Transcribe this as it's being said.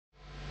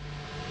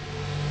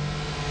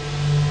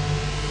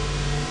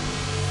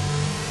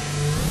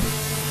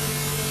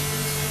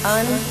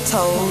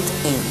Untold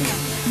Ink.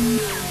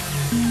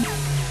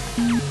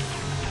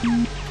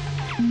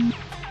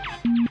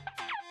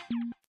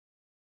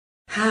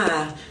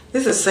 Hi,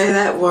 this is Say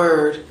That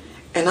Word,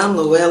 and I'm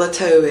Luella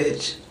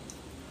Tovich.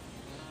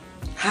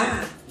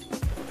 Hi.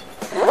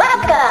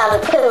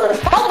 Welcome to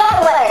Say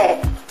That Word.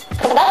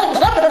 Today's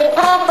guest will be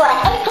playing for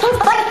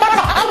 1847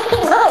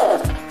 antique room,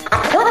 a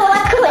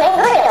 2-in-1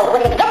 cooling grill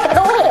with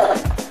adjustable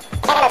wheels,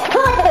 and a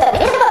tour to the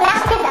beautiful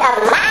mountains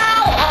of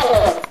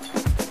Miami.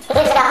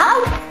 Here's the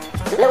host,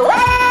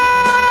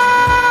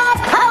 Luella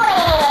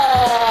Tovich.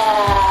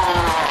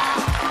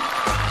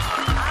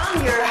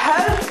 I'm your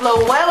host,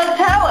 Luella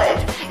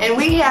Tovich, and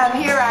we have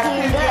here our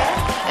two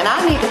guests, and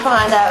I need to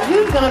find out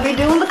who's going to be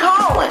doing the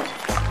calling.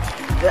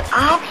 The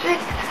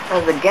object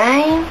of the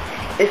game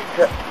is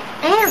to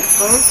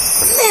answer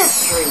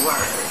mystery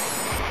words.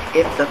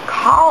 If the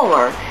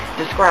caller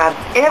describes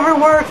every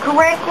word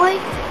correctly,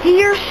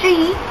 he or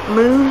she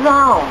moves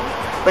on.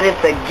 But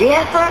if the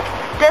guesser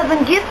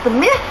doesn't get the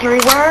mystery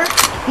word,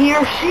 he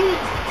or she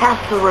has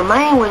to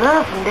remain with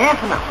us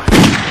indefinitely.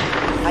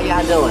 How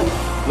y'all doing?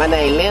 My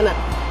name is Leonard.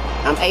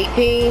 I'm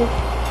 18.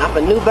 I'm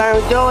from New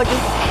Bern, Georgia,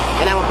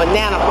 and I'm a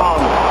banana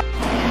farmer.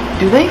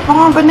 Do they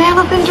farm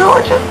bananas in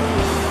Georgia?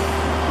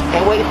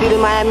 Can't wait to see the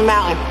Miami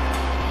Mountains.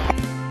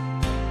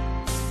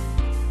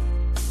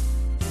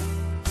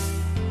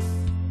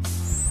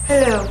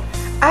 Hello,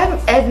 I'm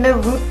Edna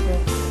Rootson.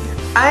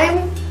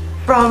 I'm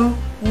from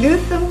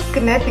Newsom,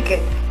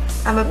 Connecticut.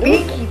 I'm a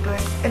beekeeper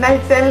and I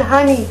sell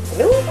honey,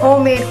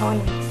 homemade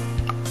honey.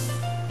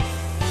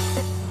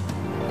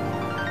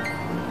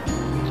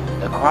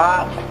 The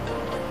crops,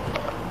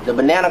 the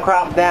banana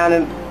crops down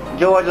in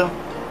Georgia,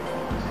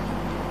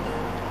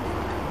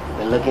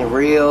 been looking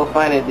real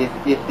funny this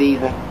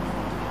season.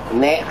 The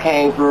gnats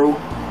came through,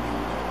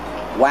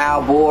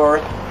 wild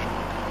boars.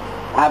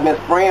 I've been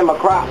spraying my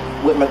crops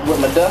with my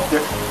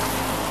duster,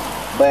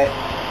 but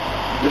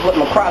just with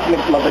my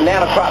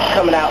banana crops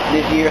coming out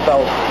this year,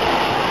 so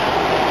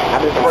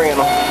I've been spraying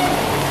them.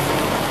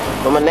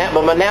 But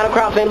my banana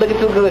crops ain't looking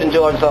too good in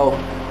Georgia, so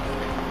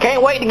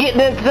can't wait to get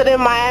into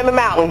them Miami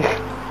Mountains.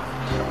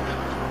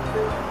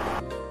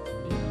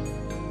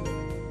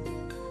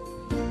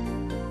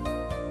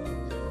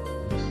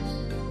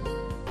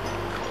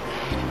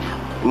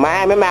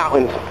 Miami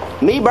Mountains,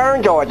 New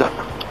Bern, Georgia.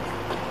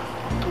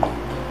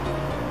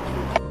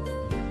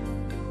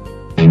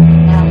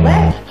 Now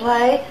let's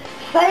play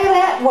Say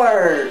That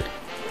Word.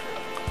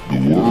 The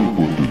word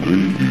for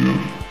today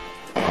is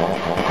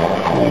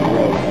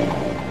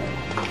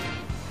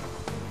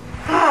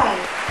Hi,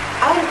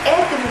 I'm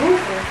Edna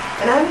Rootson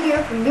and I'm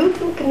here from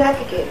Newsom,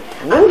 Connecticut.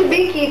 I'm the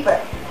beekeeper.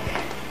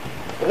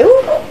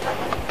 Newsom?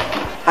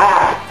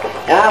 Hi,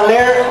 and I'm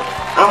Larry.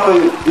 I'm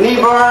from New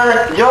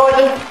Bern,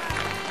 Georgia.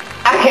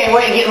 I can't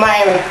wait to get to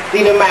Miami,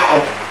 see the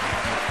mountains.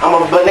 I'm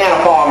a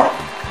banana farmer.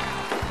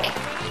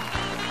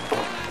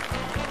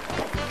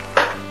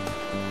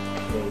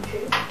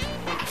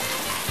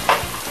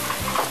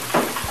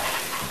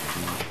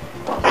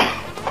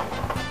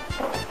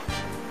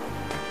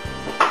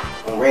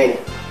 I'm ready.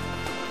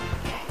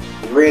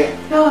 You ready?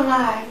 So am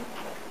I.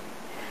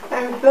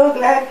 I'm so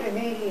glad to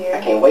be here.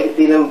 I can't wait to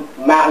see them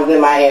mountains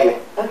in Miami.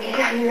 Okay,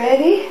 are you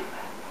ready?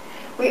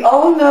 We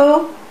all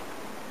know,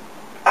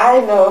 I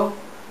know,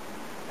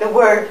 the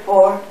word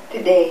for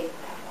today.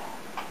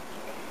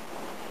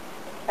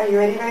 Are you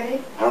ready?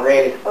 I'm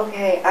ready.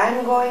 Okay,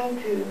 I'm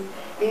going to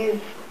be as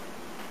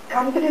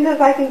confident as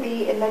I can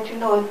be and let you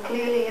know as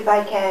clearly as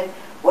I can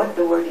what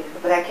the word is.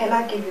 But I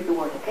cannot give you the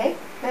word, okay?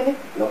 Ready?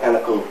 No kind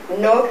of clue.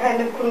 No kind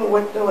of clue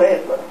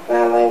whatsoever.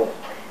 Sign language.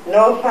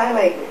 No sign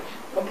language,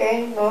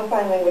 okay? No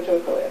sign language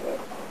whatsoever.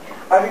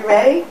 Are we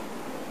ready?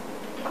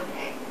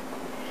 Okay.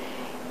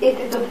 It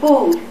is a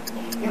food.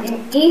 You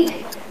can eat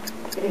it.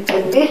 It is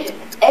delicious.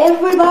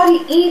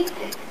 Everybody eats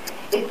it.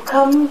 It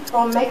comes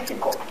from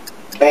Mexico.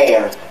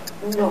 Bears.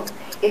 No.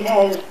 It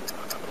has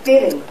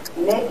fillings.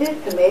 Lettuce,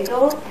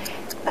 tomatoes.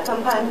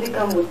 Sometimes it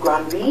comes with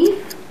ground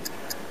beef.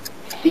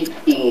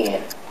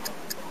 Sheepskin.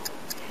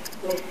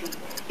 Let's see.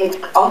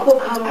 It also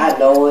comes. I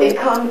know it. It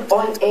comes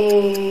on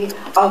a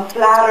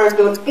flatter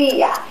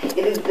tortilla. It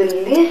is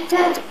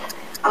delicious.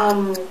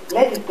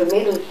 Lettuce,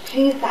 tomatoes,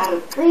 cheese,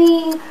 sour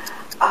cream,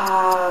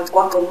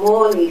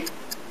 guacamole.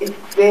 It's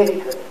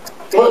very good.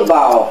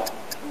 Football.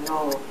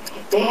 No.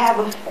 They have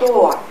a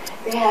store.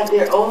 They have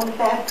their own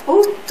fast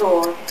food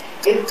store.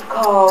 It's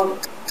called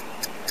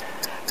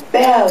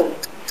Bell.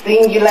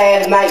 Seen you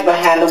last night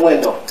behind the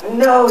window.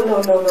 No.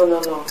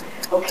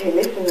 Okay,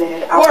 listen,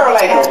 man. World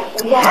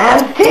language.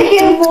 I'm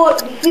taking more.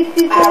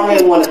 I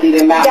really want to see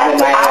them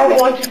mountains in I Miami.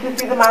 want you to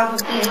see the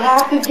mountains too. You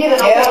have to get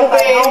it,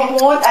 okay? Yeah,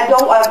 Because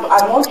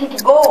I want you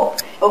to go.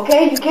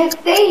 Okay? You can't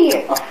stay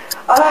here.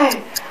 All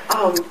right.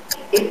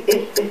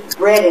 It's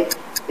breaded.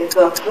 It's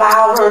a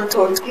flour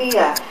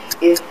tortilla.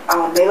 It's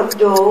made of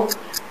dough.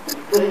 You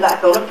put it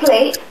like on a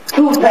plate.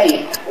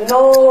 Toothpaste.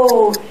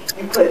 No.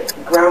 You put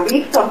ground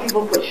beef. Some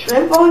people put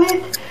shrimp on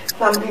it.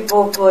 Some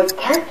people put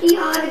turkey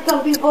on it.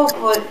 Some people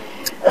put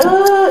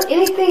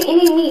Anything,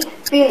 any meat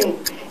filling.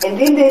 And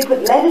then they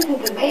put lettuce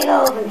and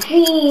tomatoes and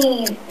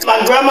cheese. My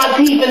grandma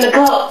teeth in the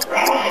cup.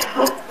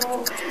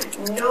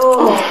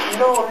 No.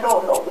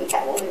 We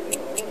got one.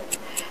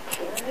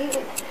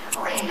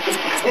 Okay,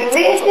 it's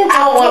delicious. I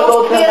want to go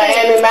to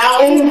Miami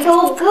Mountain. It's so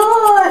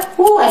good.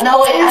 Ooh, I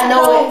know it. It's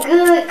so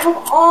good. Come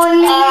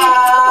on,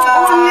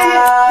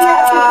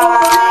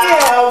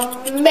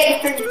 Lily.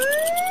 Mexican.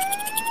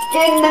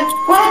 In the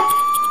what?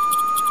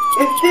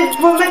 It's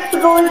from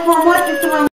Mexico. It's from what? It's from